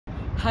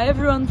Hi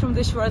everyone from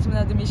the Schwarzman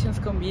Admissions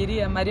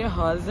Committee, I'm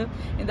Rosa,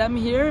 and I'm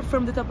here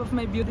from the top of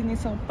my building in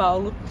São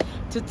Paulo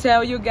to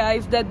tell you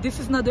guys that this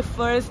is not the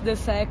first, the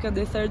second,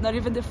 the third, not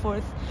even the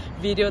fourth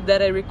video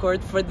that I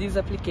record for this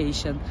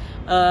application.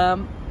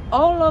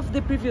 All of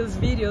the previous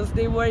videos,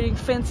 they were in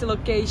fancy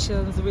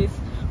locations with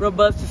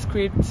robust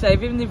scripts.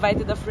 I've even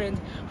invited a friend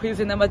who is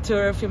an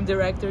amateur film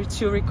director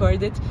to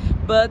record it,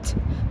 but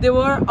they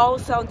were all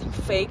sounding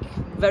fake,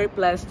 very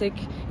plastic,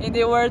 and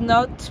they were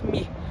not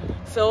me.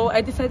 So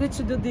I decided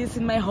to do this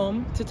in my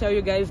home to tell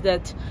you guys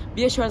that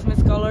be a Schwarzman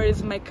scholar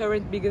is my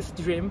current biggest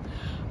dream.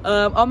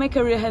 All my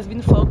career has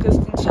been focused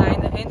in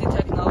China and in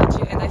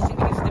technology, and I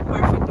think it is the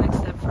perfect next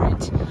step for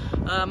it.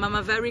 I'm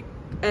a very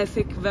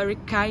ethic, very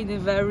kind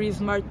and very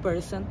smart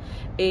person,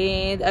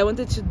 and I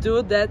wanted to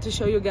do that to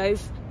show you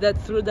guys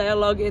that through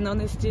dialogue and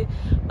honesty,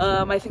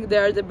 I think they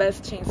are the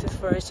best chances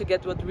for us to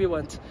get what we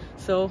want.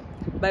 So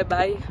bye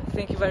bye,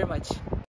 thank you very much.